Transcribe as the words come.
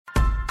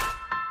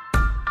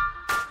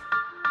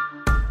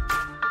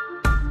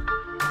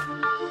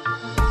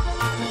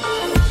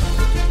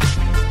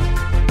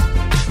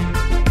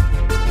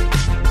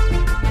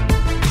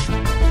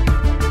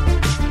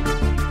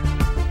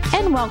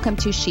welcome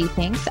to She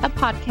Thinks, a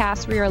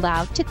podcast where you're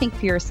allowed to think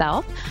for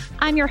yourself.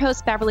 I'm your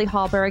host, Beverly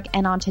Hallberg,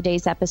 and on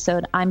today's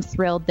episode, I'm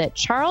thrilled that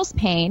Charles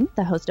Payne,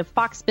 the host of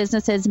Fox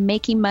Business's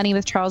Making Money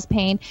with Charles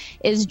Payne,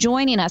 is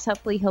joining us.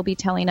 Hopefully, he'll be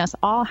telling us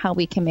all how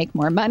we can make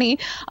more money,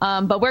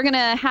 but we're going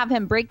to have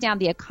him break down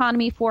the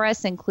economy for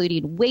us,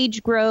 including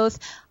wage growth,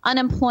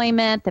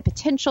 unemployment, the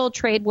potential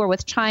trade war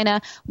with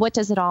China, what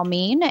does it all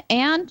mean,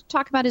 and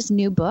talk about his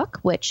new book,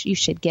 which you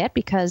should get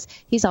because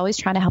he's always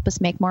trying to help us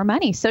make more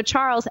money. So,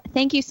 Charles,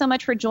 thank you so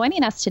much for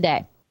joining us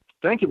today.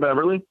 Thank you,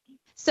 Beverly.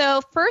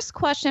 So first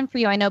question for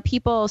you. I know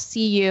people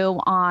see you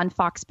on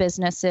Fox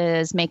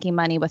Business's Making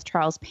Money with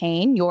Charles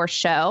Payne, your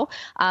show.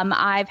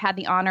 I've had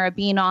the honor of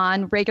being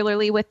on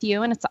regularly with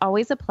you, and it's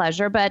always a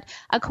pleasure. But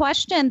a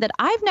question that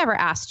I've never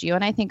asked you,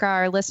 and I think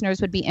our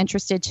listeners would be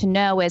interested to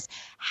know, is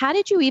how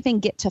did you even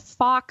get to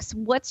Fox?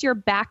 What's your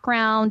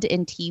background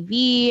in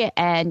TV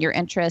and your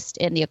interest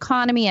in the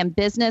economy and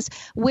business?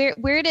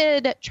 Where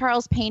did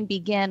Charles Payne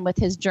begin with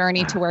his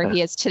journey to where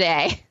he is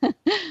today?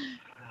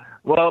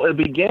 Well, it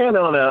began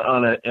on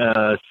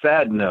a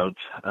sad note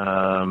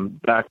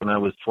back when I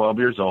was 12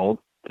 years old,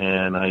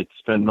 and I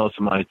spent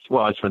I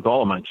spent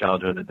all of my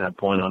childhood at that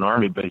point on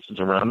Army bases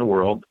around the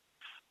world,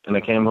 and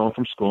I came home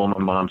from school, and my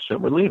mom said,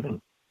 we're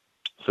leaving.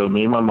 So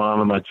me and my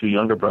mom and my two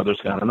younger brothers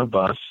got on a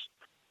bus,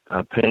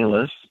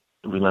 penniless.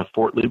 We left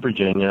Fort Lee,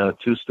 Virginia, a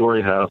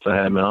two-story house. I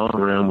had my own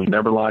room. We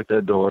never locked our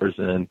doors,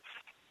 and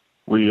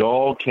we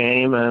all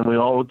came and we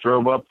all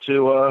drove up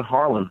to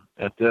Harlem.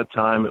 At that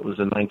time, it was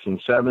the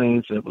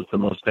 1970s. It was the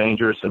most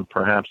dangerous and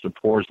perhaps the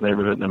poorest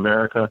neighborhood in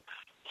America,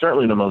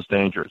 certainly the most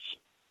dangerous.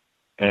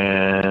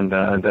 And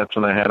that's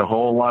when I had a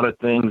whole lot of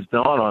things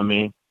dawn on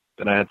me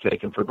that I had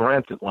taken for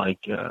granted, like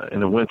in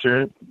the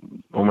winter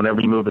or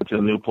whenever you move into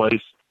a new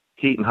place,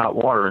 heat and hot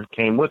water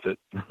came with it.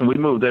 We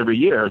moved every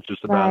year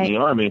just about in the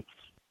Army,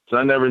 so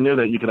I never knew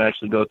that you could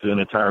actually go through an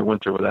entire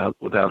winter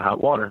without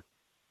hot water.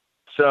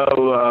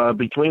 So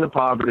between the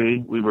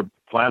poverty, we were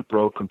flat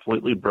broke,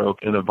 completely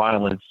broke, and the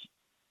violence,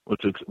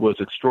 which was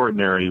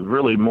extraordinary,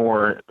 really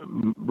more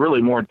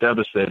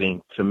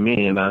devastating to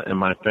me and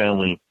my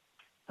family,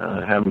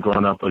 having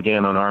grown up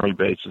again on Army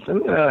bases.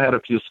 And I had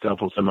a few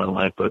scuffles in my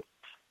life, but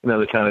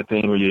the kind of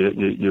thing where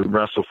you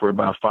wrestle for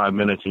about 5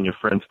 minutes and your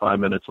friends 5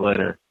 minutes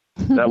later.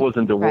 That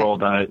wasn't the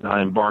world I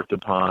embarked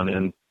upon,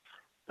 and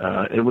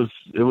it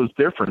was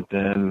different,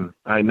 and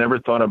I never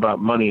thought about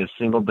money a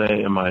single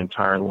day in my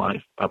entire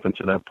life up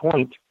until that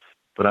point.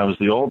 But I was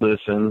the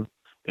oldest, and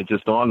it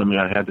just dawned on me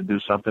I had to do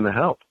something to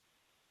help.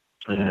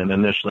 And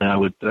initially, I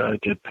would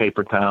get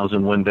paper towels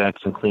and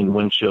Windex and clean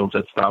windshields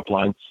at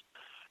stoplights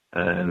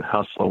and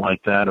hustle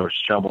like that, or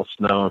shovel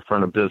snow in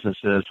front of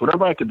businesses,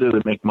 whatever I could do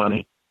to make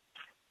money.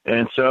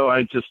 And so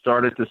I just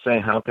started to say,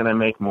 how can I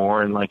make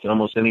more? And like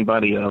almost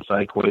anybody else,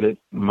 I equated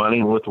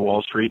money with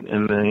Wall Street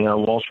and the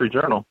Wall Street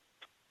Journal.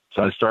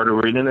 So I started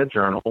reading a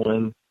journal,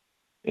 and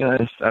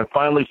I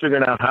finally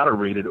figured out how to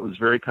read it. It was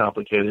very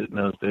complicated in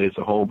those days,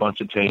 a whole bunch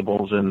of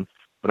tables,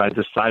 but I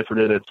deciphered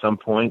it at some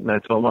point, and I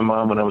told my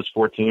mom when I was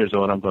 14 years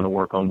old, I'm going to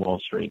work on Wall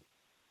Street.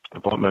 I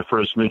bought my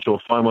first mutual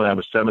fund when I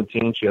was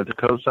 17. She had to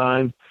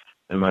co-sign,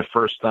 and my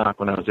first stock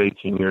when I was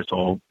 18 years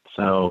old.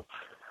 So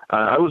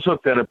I was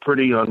hooked at a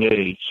pretty young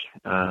age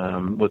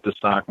with the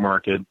stock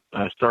market.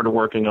 I started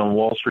working on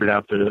Wall Street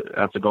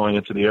after going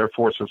into the Air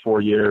Force for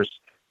 4 years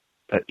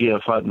at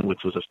E.F. Hutton,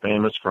 which was a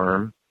famous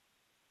firm.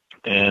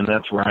 And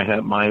that's where I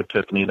had my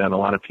epiphany that a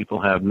lot of people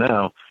have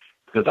now,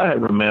 because I had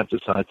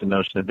romanticized the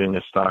notion of being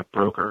a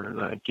stockbroker.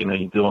 Like,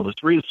 you do all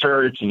this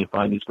research and you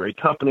find these great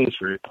companies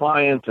for your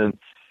clients, and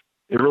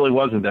it really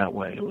wasn't that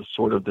way. It was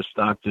sort of the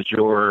stock du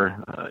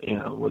jour,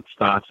 with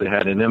stocks that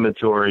had an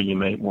inventory you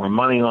made more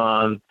money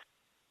on.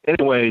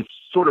 Anyway,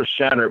 sort of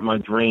shattered my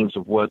dreams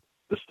of what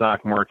the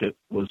stock market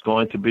was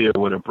going to be or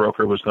what a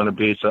broker was going to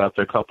be. So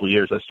after a couple of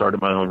years, I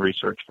started my own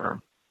research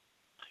firm.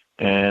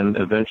 And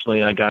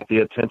eventually I got the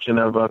attention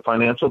of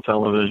financial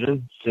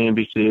television.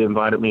 CNBC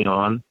invited me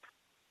on.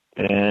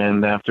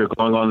 And after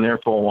going on there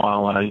for a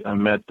while, I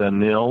met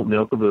Neil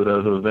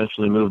Cavuto, who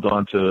eventually moved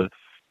on to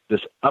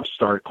this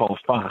upstart called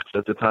Fox.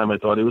 At the time, I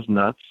thought he was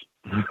nuts.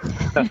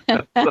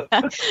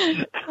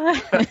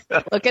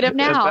 Look at him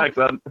now. In fact,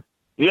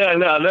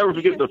 I'll never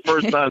forget the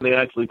first time they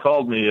actually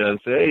called me and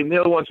said, hey,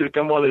 Neil wants you to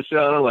come on the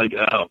show. And I'm like,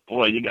 oh,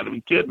 boy, you got to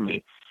be kidding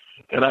me.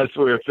 And I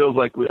swear it feels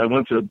like I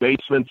went to a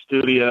basement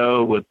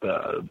studio with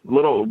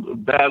little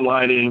bad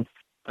lighting.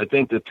 I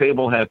think the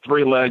table had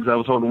 3 legs. I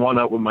was holding one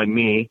up with my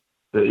knee.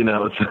 It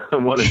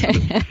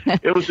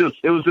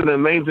was an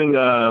amazing,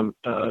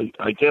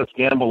 I guess,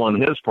 gamble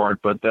on his part,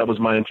 but that was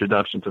my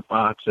introduction to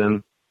Fox.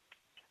 And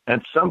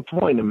at some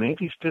point, and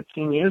maybe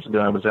 15 years ago,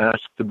 I was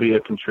asked to be a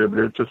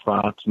contributor to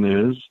Fox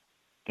News.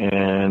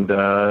 And,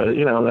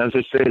 as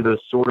I say,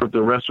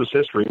 the rest was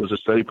history. It was a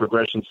steady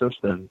progression since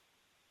then.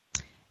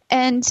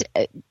 And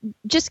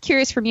just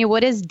curious from you,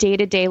 what is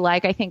day-to-day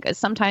like? I think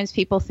sometimes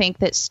people think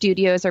that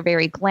studios are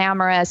very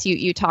glamorous.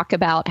 You talk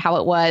about how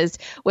it was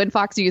when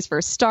Fox News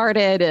first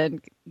started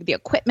and the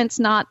equipment's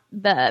not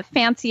the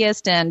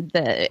fanciest and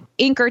the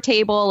inker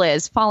table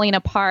is falling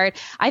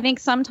apart. I think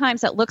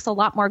sometimes it looks a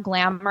lot more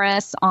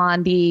glamorous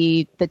on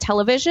the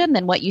television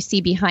than what you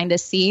see behind the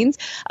scenes.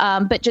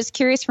 But just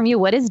curious from you,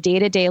 what is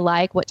day-to-day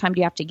like? What time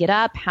do you have to get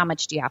up? How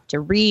much do you have to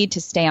read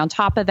to stay on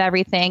top of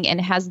everything? And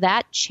has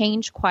that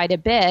changed quite a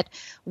bit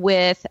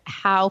with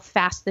how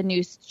fast the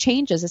news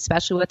changes,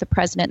 especially with the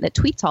president that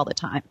tweets all the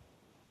time?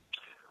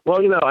 Well,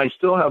 I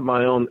still have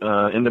my own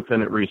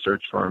independent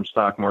research firm,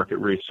 stock market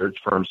research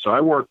firm. So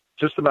I work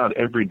just about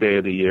every day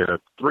of the year,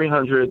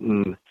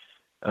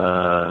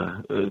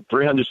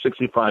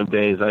 365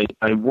 days.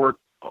 I work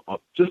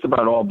just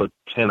about all but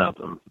 10 of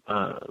them.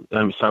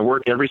 So I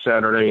work every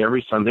Saturday,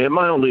 every Sunday at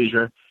my own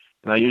leisure.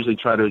 And I usually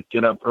try to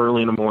get up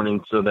early in the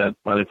morning so that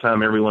by the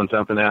time everyone's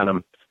up and at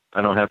 'em,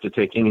 I don't have to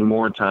take any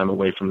more time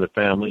away from the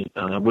family,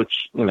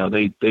 which,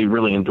 they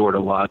really endured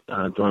a lot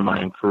during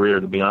my career,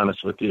 to be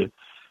honest with you.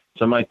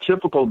 So my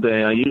typical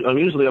day, I'm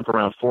usually up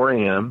around 4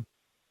 a.m.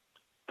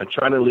 I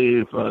try to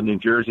leave New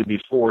Jersey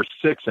before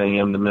 6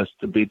 a.m.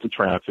 to beat the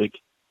traffic.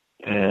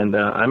 And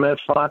I'm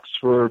at Fox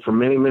for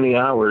many, many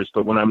hours.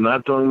 But when I'm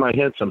not doing my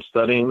hits, I'm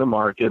studying the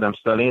market. I'm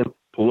studying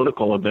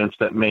political events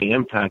that may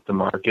impact the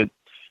market.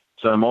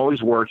 So I'm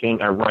always working.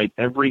 I write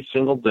every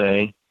single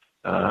day.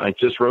 I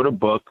just wrote a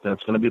book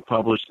that's going to be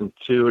published in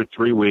 2 or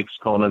 3 weeks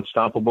called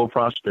Unstoppable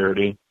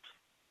Prosperity.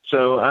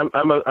 So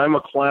I'm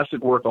a classic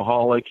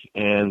workaholic,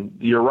 and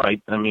you're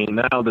right. I mean,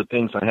 now the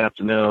things I have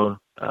to know,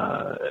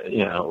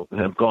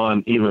 have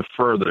gone even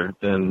further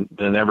than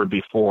ever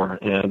before,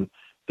 and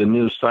the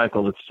news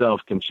cycle itself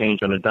can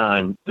change on a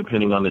dime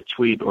depending on the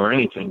tweet or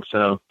anything.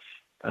 So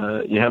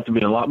you have to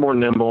be a lot more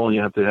nimble.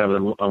 You have to have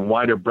a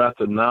wider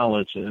breadth of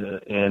knowledge,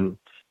 and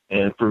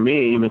for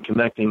me, even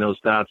connecting those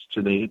dots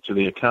to the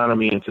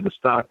economy and to the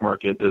stock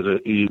market is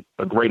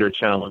a greater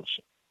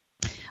challenge.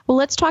 Well,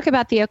 let's talk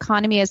about the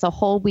economy as a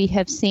whole. We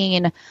have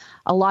seen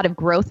a lot of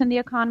growth in the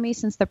economy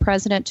since the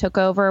president took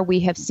over.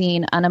 We have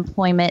seen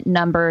unemployment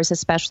numbers,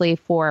 especially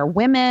for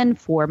women,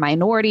 for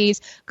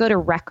minorities, go to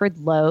record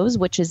lows,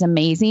 which is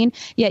amazing.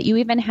 Yet you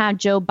even had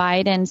Joe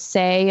Biden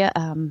say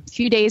a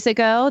few days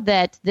ago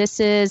that this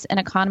is an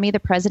economy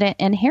the president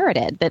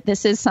inherited, that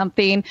this is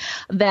something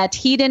that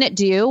he didn't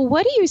do.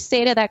 What do you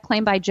say to that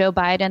claim by Joe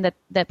Biden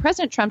that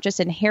President Trump just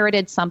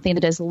inherited something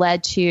that has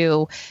led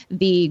to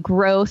the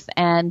growth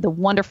and the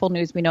wonderful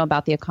news we know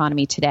about the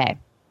economy today?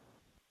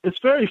 It's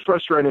very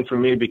frustrating for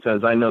me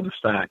because I know the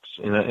facts,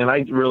 and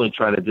I really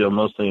try to deal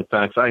mostly in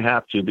facts. I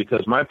have to,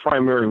 because my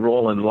primary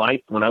role in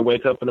life when I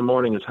wake up in the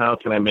morning is how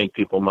can I make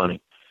people money?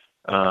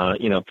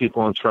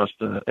 People entrust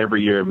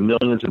every year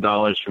millions of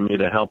dollars for me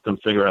to help them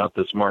figure out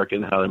this market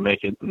and how to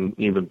make it and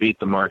even beat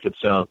the market.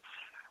 So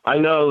I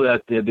know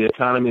that the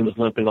economy was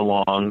limping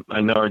along.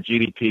 I know our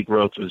GDP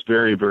growth was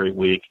very, very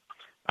weak.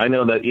 I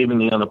know that even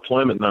the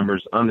unemployment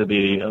numbers under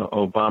the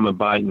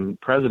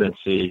Obama-Biden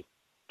presidency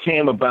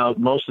came about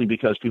mostly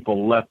because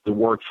people left the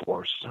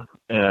workforce.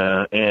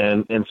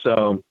 And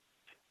so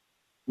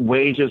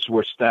wages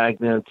were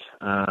stagnant.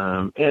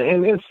 And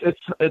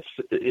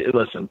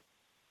listen,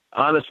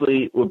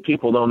 honestly, what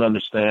people don't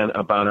understand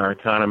about our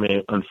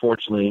economy,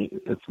 unfortunately,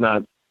 it's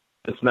not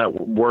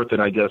worth it,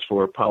 I guess,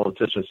 for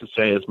politicians to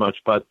say as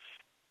much, but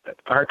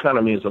our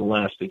economy is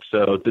elastic.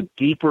 So the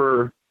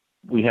deeper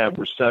we have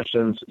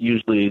recessions,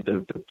 usually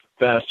the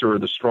faster or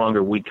the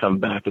stronger we come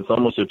back. It's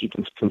almost if you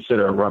can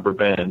consider a rubber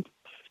band.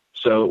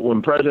 So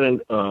when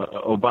President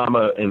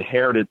Obama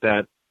inherited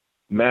that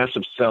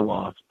massive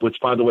sell-off, which,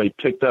 by the way,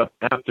 picked up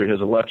after his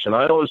election,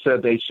 I always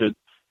said they should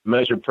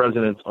measure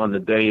presidents on the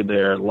day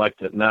they're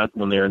elected, not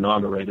when they're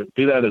inaugurated.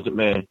 Be that as it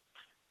may,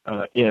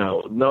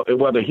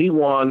 whether he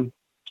won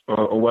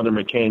or whether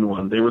McCain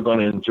won, they were going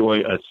to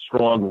enjoy a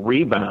strong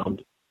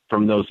rebound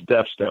from those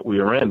depths that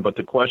we were in. But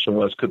the question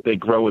was, could they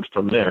grow it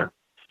from there?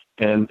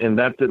 And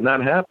that did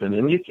not happen.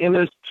 And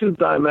there's two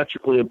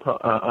diametrically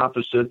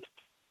opposite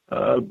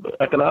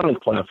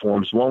economic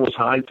platforms. One was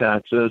high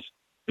taxes,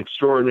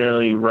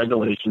 extraordinary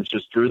regulations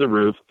just through the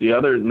roof. The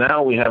other,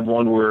 now we have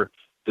one where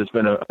there's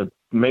been a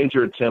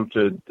major attempt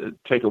to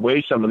take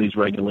away some of these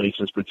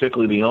regulations,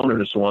 particularly the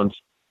onerous ones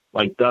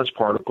like dust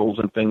particles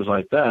and things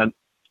like that.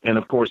 And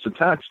of course, the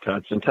tax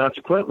cuts. And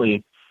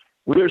consequently,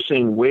 we are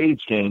seeing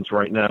wage gains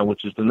right now,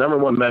 which is the number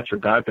one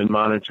metric I've been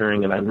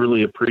monitoring, and I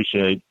really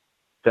appreciate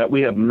that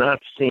we have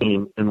not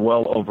seen in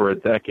well over a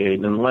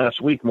decade. And last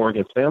week,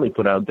 Morgan Stanley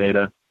put out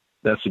data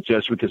that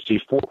suggests we could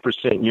see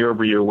 4%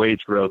 year-over-year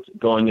wage growth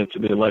going into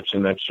the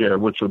election next year,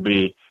 which would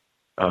be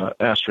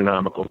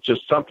astronomical.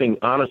 Just something,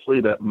 honestly,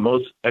 that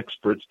most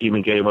experts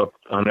even gave up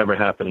on ever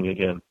happening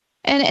again.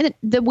 And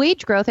the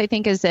wage growth, I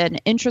think, is an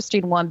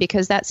interesting one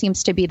because that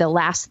seems to be the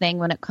last thing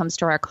when it comes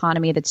to our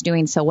economy that's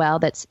doing so well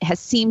that has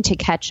seemed to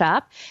catch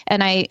up.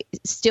 And I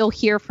still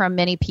hear from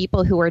many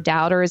people who are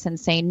doubters and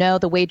saying, no,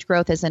 the wage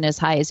growth isn't as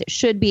high as it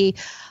should be.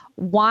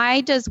 Why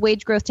does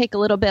wage growth take a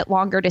little bit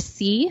longer to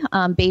see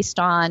based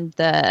on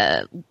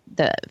the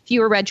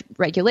fewer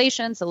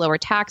regulations, the lower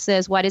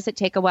taxes? Why does it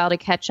take a while to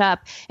catch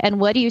up? And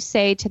what do you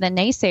say to the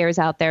naysayers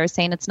out there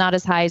saying it's not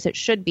as high as it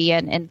should be?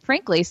 And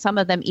frankly, some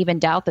of them even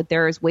doubt that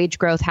there is wage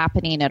growth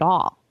happening at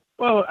all.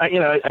 Well,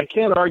 I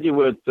can't argue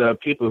with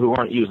people who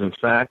aren't using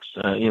facts,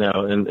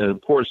 and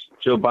of course,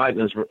 Joe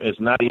Biden is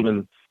not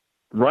even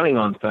running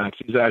on facts.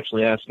 He's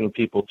actually asking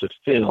people to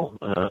feel.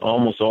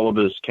 Almost all of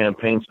his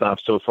campaign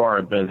stops so far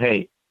have been,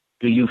 hey,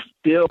 do you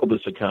feel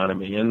this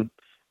economy? And,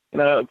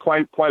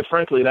 quite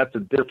frankly, that's a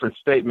different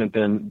statement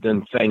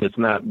than saying it's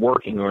not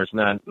working or it's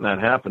not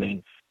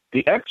happening.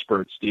 The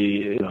experts,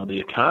 the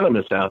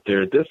economists out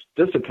there, this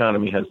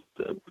economy has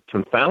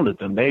confounded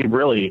them. They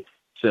really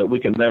said we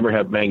can never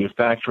have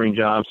manufacturing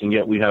jobs, and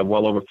yet we have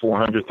well over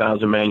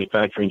 400,000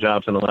 manufacturing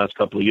jobs in the last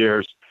couple of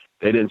years.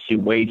 They didn't see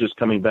wages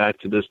coming back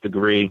to this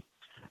degree.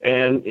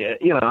 And,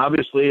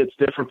 obviously it's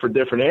different for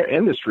different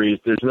industries.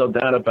 There's no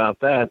doubt about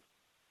that.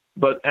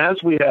 But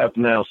as we have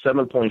now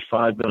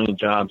 7.5 million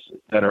jobs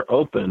that are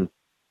open,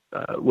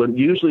 what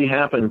usually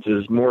happens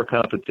is more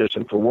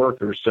competition for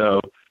workers.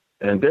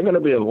 And there are going to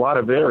be a lot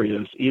of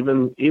areas,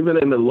 even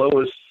in the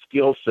lowest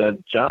skill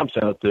set jobs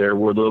out there,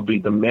 where there'll be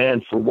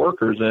demand for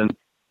workers. And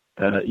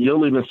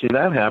you'll even see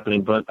that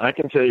happening. But I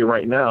can tell you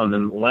right now, in the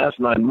last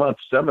 9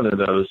 months, 7 of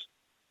those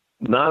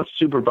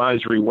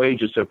non-supervisory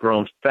wages have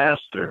grown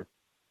faster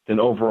than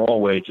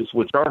overall wages,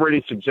 which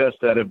already suggests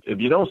that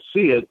if you don't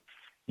see it,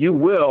 you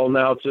will.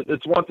 Now,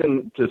 it's one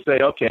thing to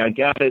say, okay, I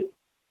got it,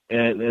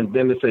 and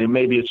then to say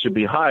maybe it should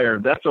be higher.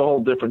 That's a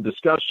whole different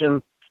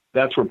discussion.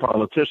 That's where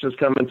politicians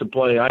come into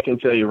play. I can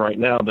tell you right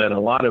now that a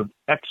lot of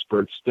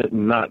experts did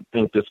not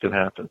think this could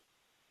happen.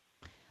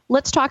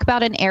 Let's talk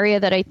about an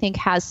area that I think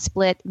has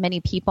split many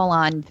people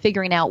on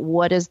figuring out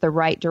what is the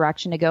right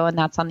direction to go, and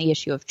that's on the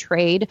issue of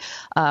trade,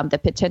 the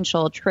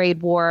potential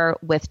trade war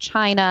with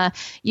China.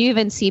 You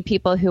even see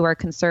people who are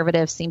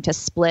conservative seem to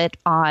split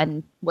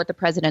on what the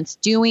president's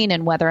doing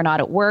and whether or not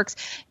it works.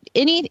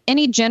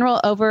 Any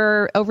general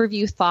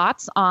overview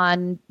thoughts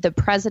on the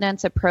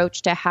president's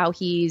approach to how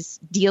he's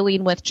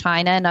dealing with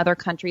China and other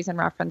countries in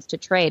reference to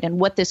trade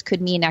and what this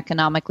could mean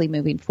economically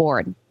moving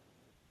forward?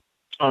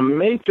 On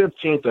May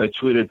 15th, I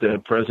tweeted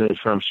that President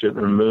Trump should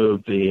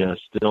remove the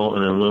steel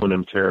and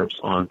aluminum tariffs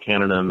on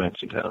Canada and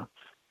Mexico,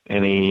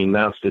 and he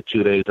announced it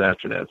 2 days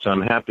after that. So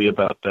I'm happy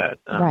about that.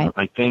 Right.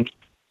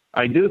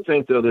 I do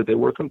think, though, that they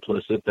were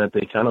complicit, that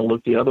they kind of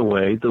looked the other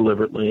way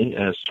deliberately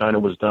as China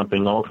was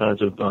dumping all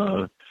kinds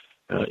of,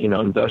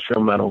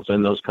 industrial metals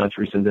in those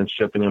countries and then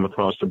shipping them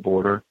across the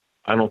border.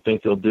 I don't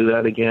think they'll do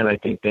that again. I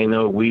think they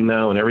know, we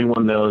know, and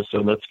everyone knows. So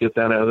let's get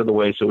that out of the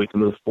way so we can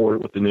move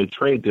forward with the new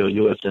trade deal,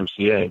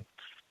 USMCA.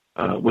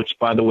 Which,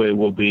 by the way,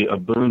 will be a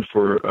boon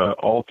for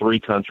all three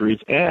countries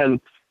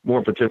and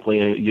more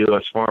particularly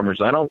U.S.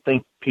 farmers. I don't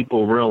think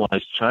people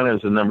realize China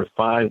is the number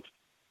 5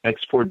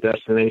 export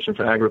destination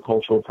for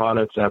agricultural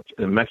products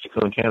after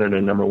Mexico and Canada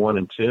are number 1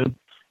 and 2.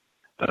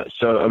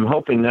 So I'm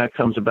hoping that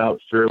comes about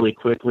fairly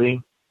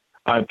quickly.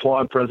 I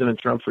applaud President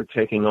Trump for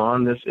taking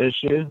on this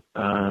issue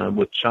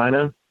with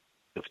China.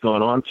 It's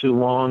gone on too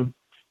long.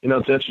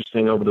 It's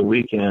interesting. Over the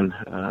weekend,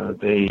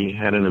 they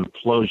had an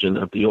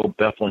implosion of the old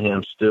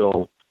Bethlehem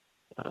Steel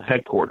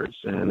headquarters,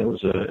 and it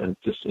was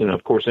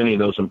of course, any of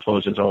those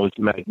implosions are always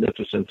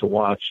magnificent to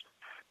watch,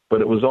 but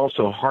it was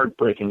also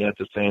heartbreaking at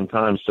the same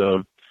time.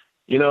 So,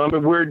 I'm a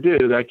weird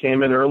dude. I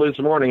came in early this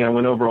morning. I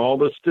went over all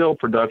the steel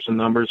production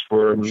numbers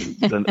for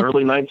the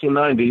early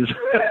 1990s.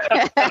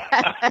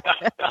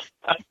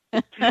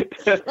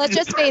 Let's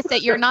just face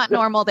it, you're not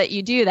normal that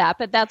you do that,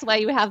 but that's why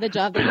you have the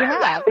job that you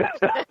have.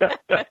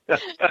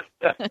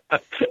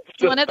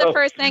 One of the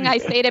first things I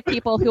say to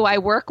people who I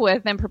work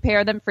with and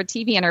prepare them for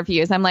TV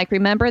interviews, I'm like,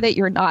 remember that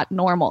you're not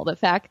normal. The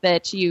fact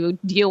that you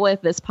deal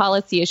with this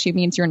policy issue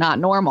means you're not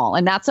normal,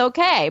 and that's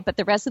okay, but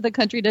the rest of the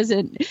country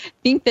doesn't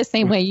think the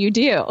same way you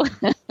do.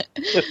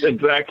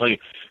 Exactly.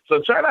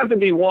 So try not to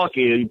be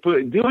wonky.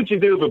 Do what you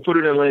do, but put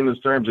it in layman's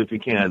terms if you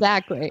can.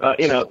 Exactly.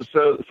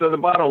 So the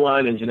bottom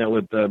line is,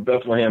 with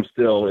Bethlehem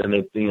Steel and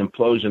the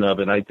implosion of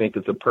it, I think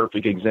it's a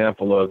perfect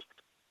example of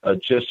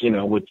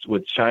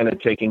with China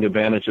taking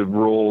advantage of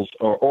rules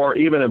or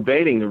even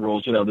evading the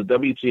rules. The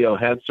WTO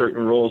had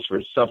certain rules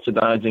for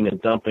subsidizing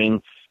and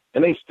dumping,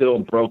 and they still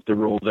broke the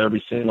rules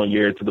every single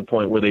year to the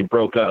point where they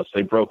broke us.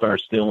 They broke our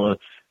steel,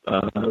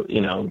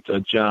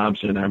 jobs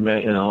and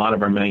a lot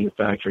of our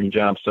manufacturing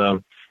jobs.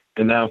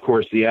 And now, of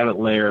course, the added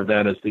layer of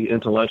that is the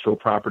intellectual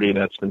property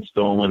that's been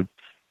stolen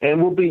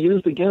and will be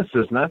used against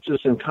us, not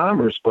just in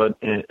commerce, but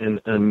in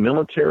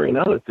military and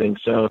other things.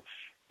 So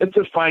it's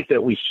a fight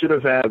that we should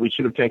have had. We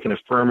should have taken a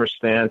firmer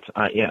stance.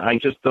 I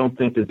just don't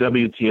think the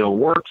WTO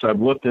works.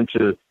 I've looked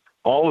into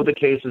all of the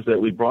cases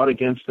that we brought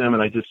against them,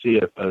 and I just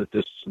see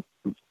this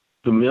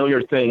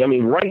familiar thing. I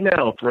mean, right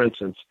now, for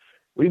instance,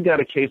 we've got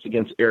a case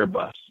against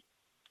Airbus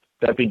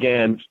that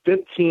began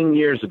 15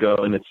 years ago,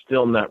 and it's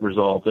still not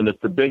resolved. And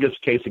it's the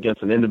biggest case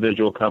against an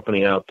individual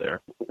company out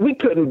there. We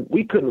couldn't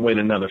wait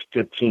another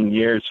 15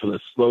 years for the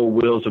slow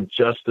wheels of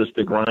justice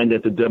to grind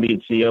at the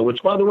WTO,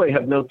 which, by the way,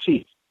 have no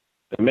teeth.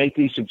 They make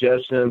these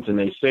suggestions, and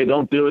they say,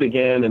 don't do it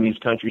again, and these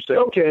countries say,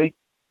 okay,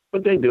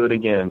 but they do it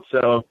again.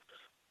 So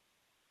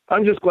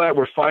I'm just glad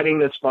we're fighting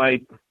this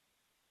fight.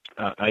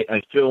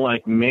 I feel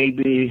like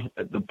maybe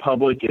the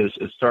public is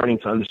starting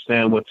to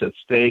understand what's at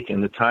stake,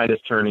 and the tide is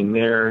turning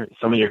there.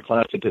 Some of your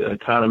classic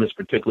economists,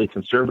 particularly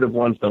conservative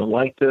ones, don't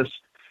like this.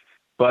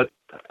 But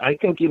I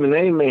think even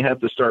they may have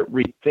to start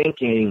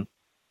rethinking,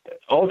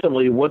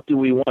 ultimately, what do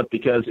we want?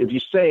 Because if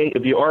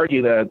you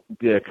argue that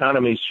the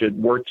economy should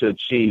work to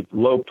achieve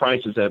low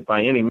prices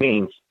by any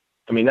means,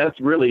 I mean, that's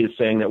really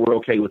saying that we're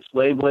okay with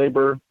slave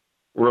labor,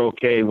 we're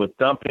okay with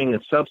dumping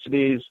and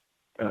subsidies,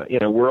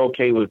 we're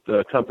okay with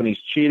countries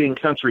cheating.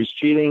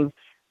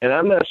 And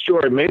I'm not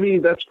sure. Maybe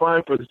that's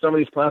fine for some of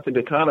these classic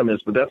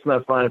economists, but that's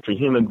not fine for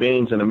human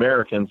beings and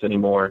Americans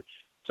anymore.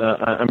 So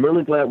I'm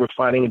really glad we're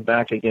fighting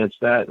back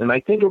against that. And I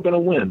think we're going to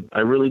win.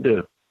 I really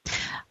do.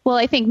 Well,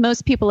 I think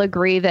most people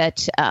agree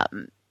that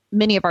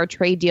many of our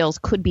trade deals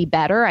could be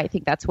better. I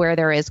think that's where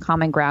there is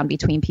common ground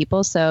between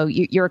people. So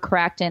you're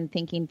correct in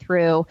thinking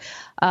through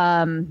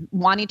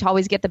wanting to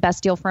always get the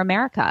best deal for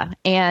America.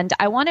 And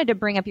I wanted to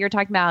bring up, you're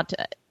talking about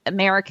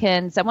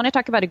Americans. I want to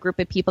talk about a group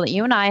of people that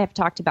you and I have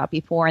talked about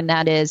before, and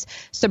that is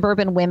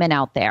suburban women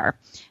out there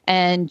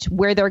and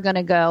where they're going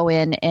to go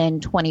in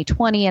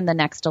 2020 in the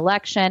next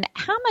election.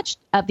 How much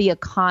of the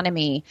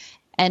economy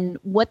and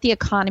what the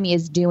economy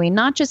is doing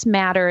not just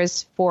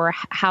matters for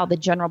how the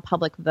general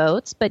public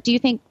votes, but do you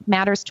think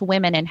matters to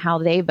women and how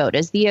they vote?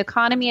 Is the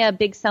economy a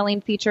big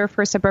selling feature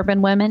for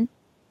suburban women?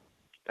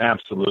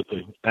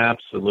 Absolutely. I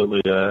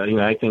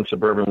think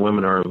suburban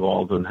women are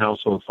involved in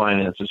household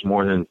finances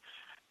more than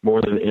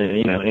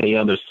any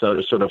other sort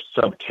of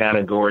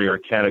subcategory or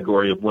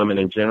category of women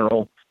in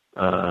general.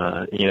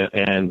 I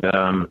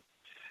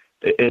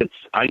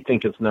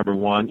think it's number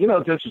one.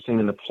 It's interesting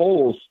in the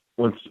polls.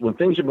 When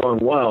things are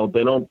going well,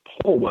 they don't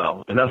poll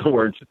well. In other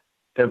words,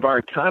 if our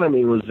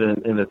economy was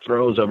in the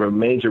throes of a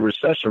major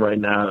recession right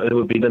now, it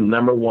would be the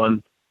number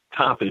one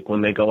topic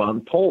when they go out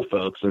and poll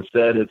folks.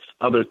 Instead, it's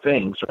other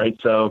things, right?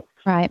 So,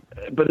 right.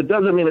 But it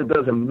doesn't mean it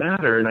doesn't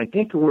matter. And I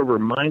think we're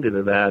reminded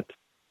of that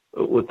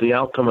with the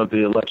outcome of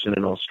the election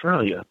in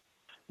Australia,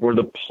 where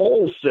the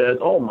poll said,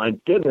 oh, my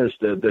goodness,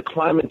 the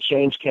climate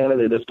change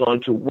candidate is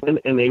going to win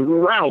in a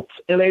rout.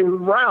 It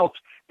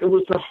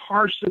was the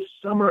harshest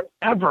summer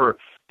ever.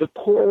 The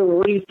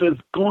coral reef is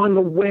going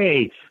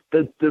away.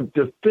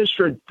 The fish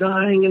are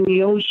dying in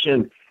the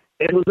ocean.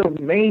 It was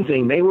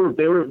amazing. There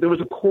was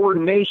a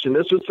coordination.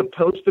 This was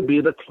supposed to be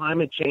the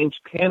climate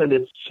change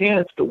candidate's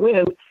chance to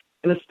win.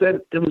 And instead,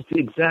 it was the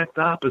exact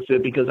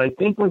opposite, because I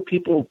think when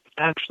people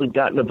actually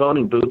got in the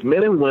voting booth,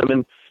 men and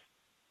women,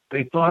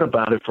 they thought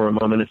about it for a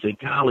moment and said,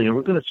 golly, are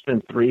we going to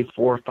spend $300,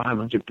 $400,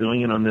 $500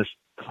 billion on this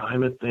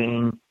climate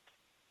thing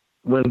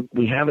when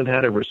we haven't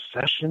had a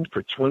recession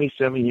for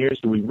 27 years?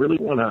 Do we really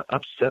want to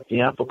upset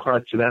the apple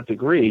cart to that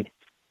degree?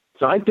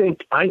 So I think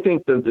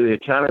that the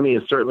economy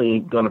is certainly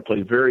going to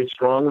play very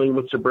strongly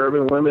with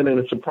suburban women.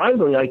 And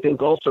surprisingly, I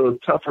think also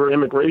tougher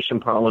immigration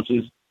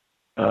policies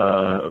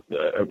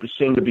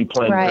seem to be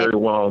playing very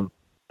well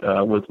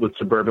with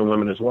suburban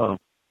women as well.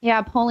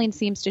 Yeah, polling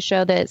seems to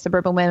show that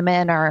suburban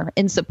women are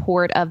in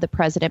support of the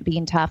president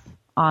being tough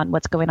on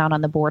what's going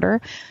on the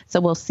border.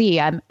 So we'll see.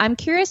 I'm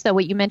curious, though,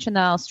 what you mentioned,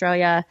 the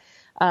Australia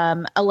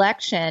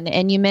election,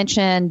 and you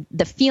mentioned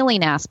the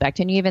feeling aspect,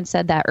 and you even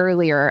said that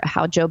earlier,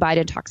 how Joe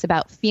Biden talks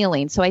about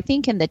feeling. So I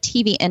think in the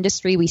TV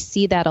industry, we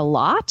see that a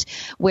lot,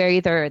 where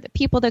either the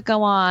people that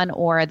go on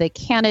or the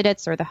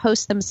candidates or the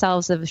hosts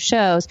themselves of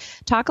shows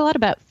talk a lot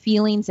about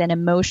feelings and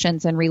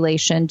emotions in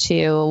relation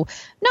to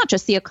not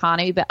just the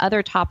economy, but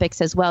other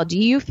topics as well. Do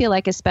you feel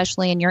like,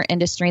 especially in your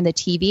industry in the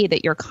TV,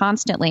 that you're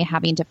constantly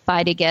having to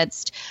fight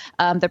against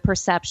the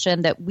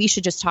perception that we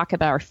should just talk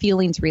about our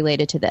feelings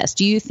related to this?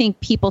 Do you think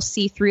people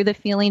see through the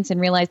feelings and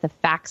realize the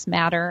facts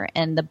matter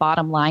and the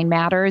bottom line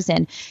matters?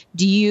 And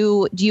do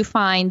you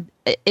find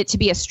it to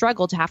be a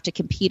struggle to have to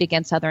compete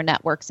against other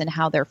networks and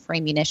how they're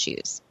framing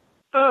issues?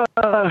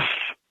 I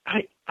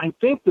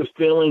think the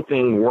feeling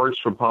thing works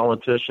for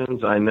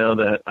politicians. I know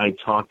that I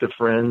talk to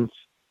friends,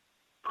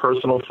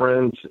 personal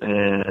friends,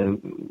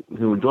 and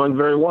who are doing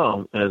very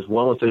well as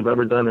they've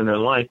ever done in their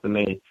life, and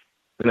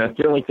that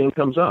feeling thing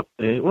comes up.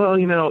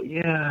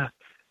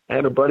 I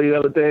had a buddy the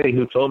other day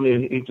who told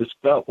me he just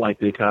felt like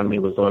the economy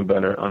was doing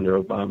better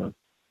under Obama.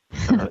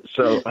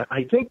 So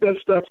I think that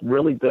stuff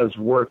really does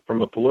work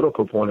from a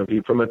political point of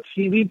view. From a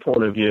TV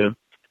point of view,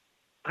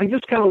 I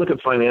just kind of look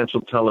at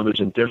financial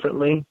television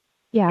differently.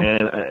 Yeah.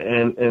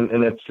 And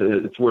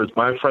it's where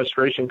my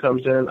frustration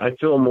comes in. I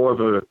feel more of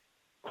a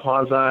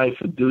quasi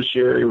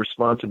fiduciary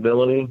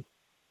responsibility.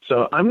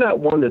 So I'm not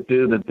one to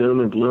do the doom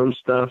and gloom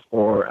stuff,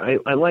 or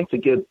I like to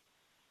get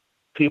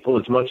people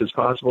as much as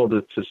possible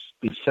to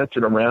be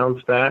centered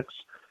around facts.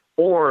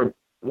 Or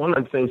one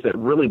of the things that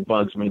really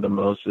bugs me the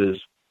most is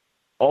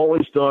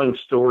always doing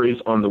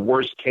stories on the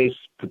worst case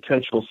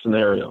potential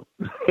scenario.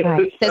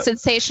 Right. The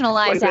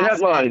sensationalized like the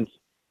headlines.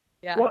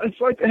 Yeah. Well, it's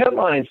like the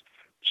headlines.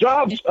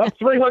 Jobs up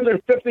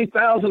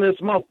 350,000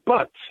 this month,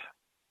 but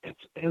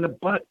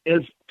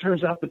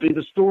turns out to be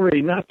the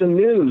story, not the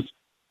news.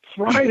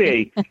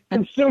 Friday,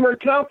 consumer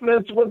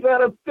confidence was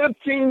at a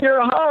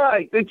 15-year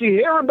high. Did you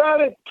hear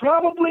about it?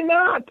 Probably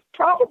not.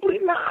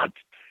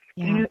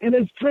 Yeah. And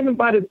it's driven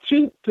by the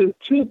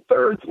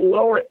two-thirds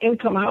lower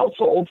income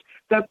households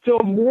that feel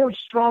more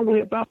strongly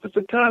about this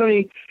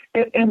economy.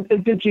 And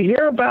did you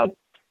hear about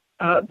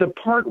the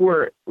part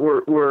where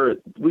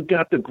we've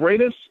got the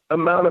greatest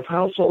amount of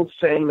households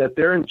saying that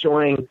they're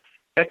enjoying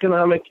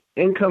economic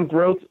income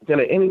growth than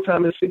at any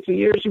time in 60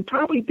 years? You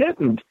probably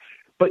didn't,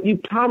 but you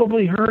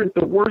probably heard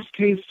the worst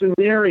case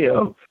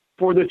scenario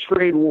for the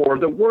trade war,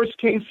 the worst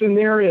case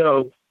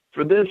scenario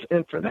for this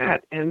and for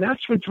that. And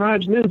that's what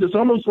drives news. It's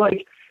almost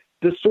like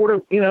this sort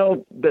of,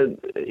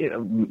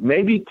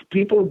 maybe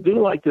people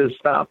do like to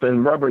stop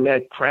and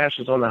rubberneck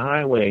crashes on the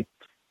highway.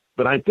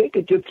 But I think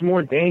it gets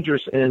more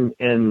dangerous and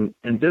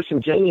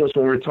disingenuous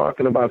when we're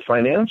talking about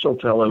financial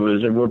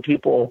television,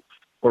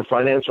 or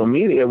financial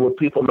media, where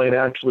people might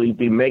actually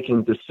be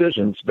making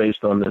decisions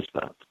based on this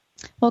stuff.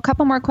 Well, a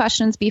couple more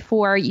questions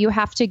before you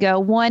have to go.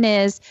 One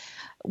is,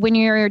 when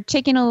you're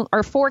taking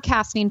or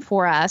forecasting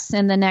for us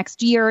in the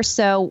next year or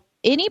so,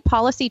 any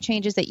policy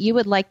changes that you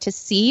would like to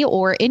see,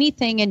 or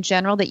anything in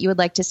general that you would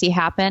like to see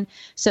happen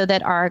so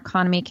that our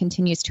economy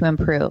continues to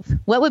improve?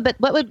 What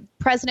would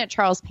President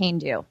Charles Payne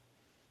do?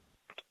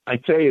 I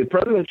tell you,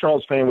 President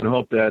Charles Payne would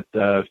hope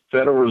that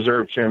Federal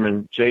Reserve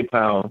Chairman Jay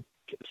Powell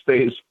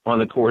stays on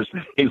the course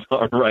that he's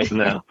on right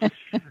now.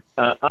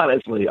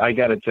 Honestly, I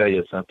got to tell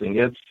you something.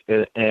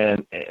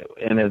 And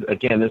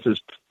again, this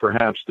is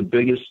perhaps the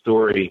biggest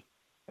story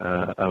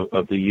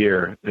of the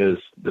year, is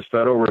the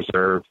Federal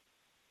Reserve.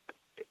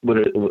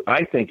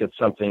 I think it's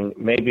something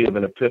maybe of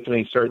an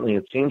epiphany. Certainly,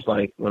 it seems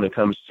like when it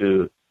comes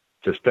to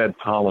Fed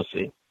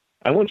policy.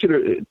 I want you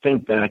to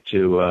think back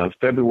to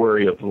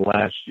February of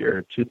last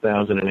year,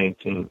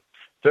 2018.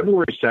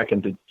 February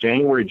 2nd, the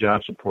January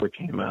jobs report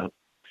came out,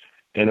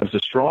 and it was a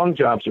strong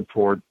jobs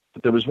report,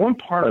 but there was one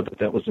part of it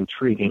that was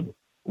intriguing.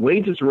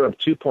 Wages were up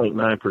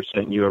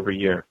 2.9% year over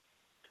year.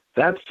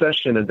 That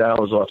session, the Dow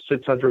was off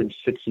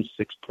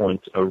 666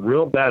 points, a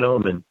real bad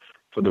omen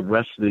for the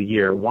rest of the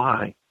year.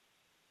 Why?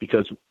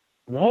 Because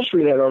Wall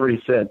Street had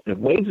already said if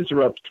wages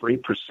are up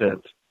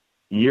 3%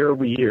 year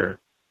over year,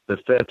 the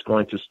Fed's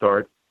going to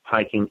start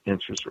hiking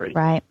interest rates.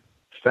 Right.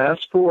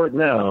 Fast forward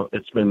now,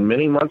 it's been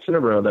many months in a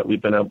row that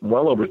we've been up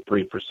well over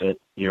 3%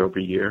 year over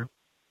year.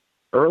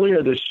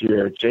 Earlier this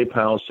year, Jay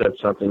Powell said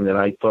something that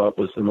I thought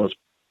was the most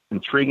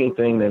intriguing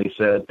thing that he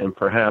said, and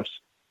perhaps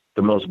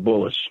the most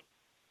bullish,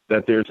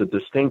 that there's a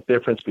distinct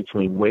difference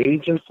between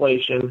wage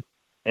inflation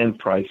and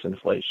price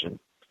inflation.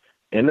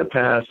 In the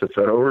past, the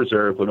Federal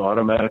Reserve would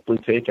automatically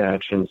take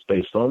actions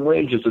based on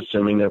wages,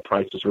 assuming that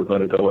prices were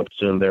going to go up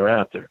soon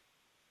thereafter.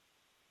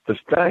 The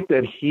fact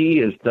that he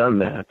has done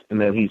that, and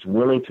that he's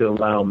willing to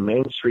allow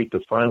Main Street to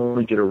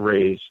finally get a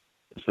raise,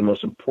 is the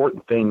most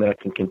important thing that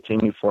can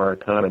continue for our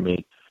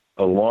economy,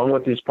 along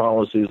with these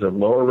policies of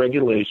lower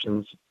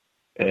regulations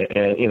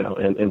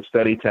and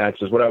steady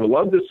taxes. What I would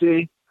love to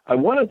see, I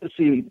wanted to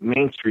see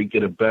Main Street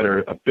get a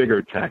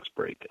bigger tax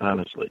break,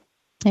 honestly.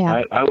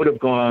 Yeah. I would have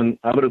gone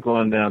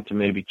down to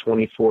maybe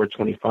 24,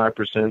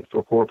 25%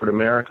 for corporate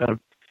America.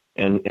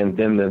 And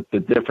then the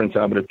difference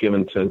I would have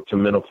given to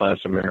middle-class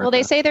America. Well,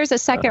 they say there's a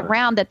second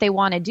round that they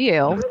want to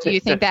do. Do you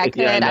think that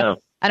could? Yeah,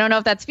 I don't know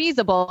if that's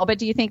feasible, but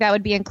do you think that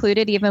would be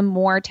included, even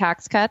more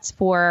tax cuts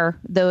for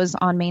those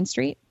on Main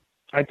Street?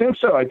 I think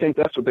so. I think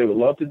that's what they would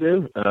love to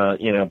do.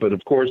 But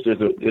of course, there's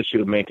an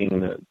issue of making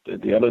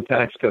the other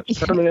tax cuts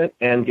permanent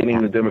and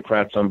getting the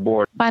Democrats on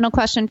board. Final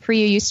question for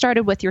you. You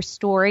started with your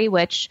story,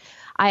 which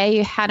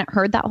I hadn't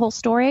heard that whole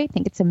story. I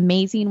think it's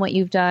amazing what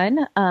you've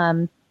done.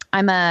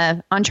 I'm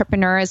an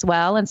entrepreneur as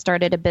well, and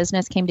started a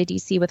business, came to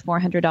DC with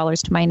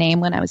 $400 to my name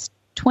when I was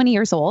 20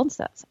 years old.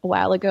 So that's a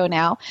while ago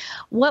now.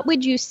 What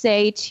would you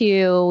say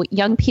to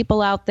young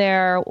people out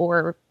there,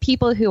 or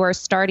people who are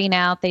starting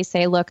out? They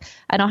say, look,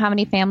 I don't have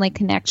any family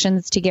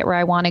connections to get where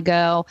I want to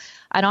go.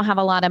 I don't have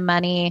a lot of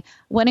money.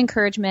 What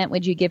encouragement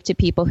would you give to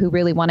people who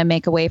really want to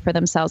make a way for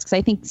themselves? Because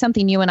I think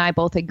something you and I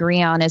both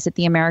agree on is that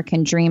the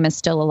American dream is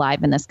still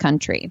alive in this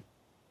country.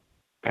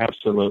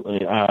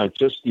 Absolutely.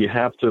 You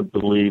have to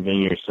believe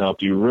in yourself.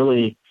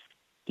 You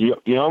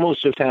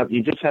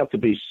just have to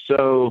be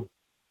so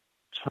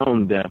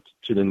tone deaf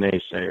to the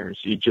naysayers.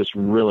 You just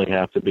really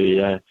have to be.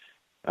 When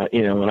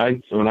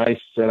I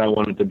said I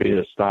wanted to be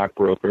a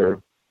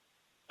stockbroker,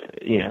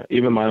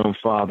 even my own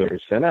father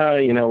said,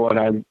 you know what,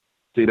 I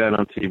see that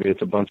on TV.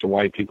 It's a bunch of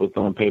white people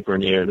throwing paper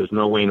in the air. There's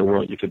no way in the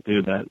world you could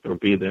do that or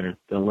be there.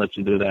 They'll let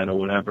you do that or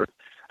whatever.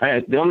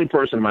 The only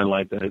person in my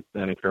life that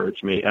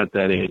encouraged me at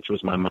that age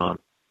was my mom.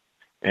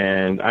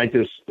 And I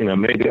just,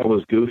 maybe I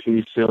was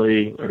goofy,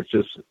 silly, or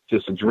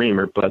just a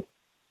dreamer, but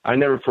I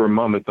never for a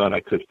moment thought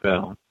I could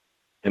fail.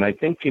 And I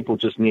think people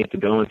just need to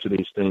go into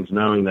these things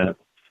knowing that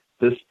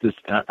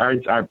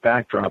our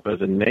backdrop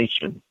as a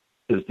nation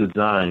is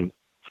designed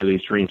for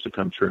these dreams to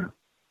come true.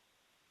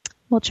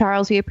 Well,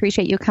 Charles, we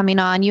appreciate you coming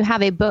on. You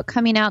have a book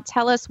coming out.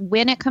 Tell us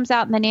when it comes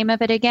out and the name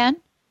of it again.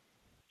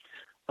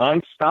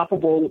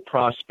 Unstoppable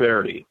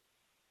Prosperity.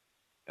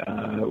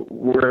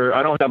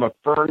 I don't have a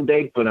firm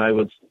date, but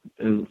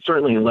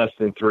certainly in less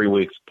than 3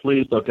 weeks.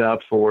 Please look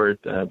out for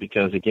it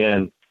because,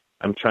 again,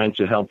 I'm trying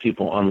to help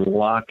people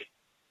unlock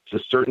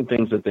just certain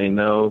things that they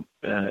know,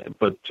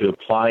 but to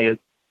apply it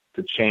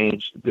to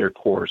change their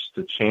course,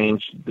 to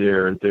change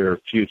their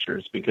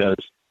futures, because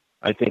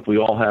I think we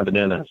all have it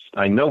in us.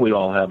 I know we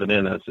all have it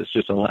in us. It's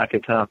just a lack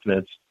of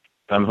confidence.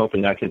 I'm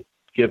hoping I can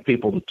give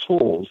people the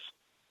tools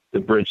to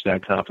bridge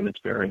that confidence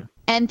barrier.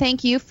 And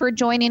thank you for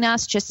joining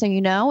us. Just so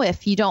you know,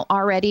 if you don't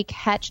already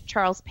catch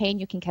Charles Payne,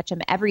 you can catch him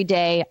every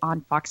day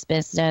on Fox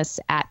Business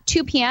at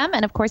 2 p.m.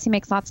 And of course, he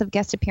makes lots of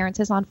guest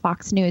appearances on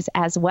Fox News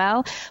as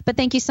well. But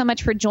thank you so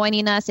much for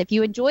joining us. If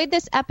you enjoyed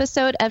this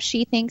episode of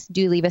She Thinks,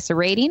 do leave us a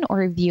rating or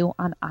review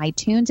on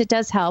iTunes. It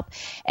does help.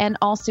 And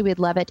also, we'd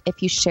love it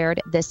if you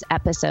shared this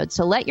episode.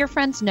 So let your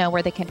friends know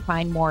where they can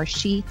find more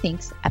She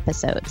Thinks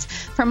episodes.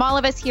 From all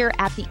of us here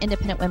at the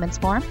Independent Women's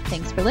Forum,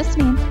 thanks for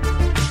listening.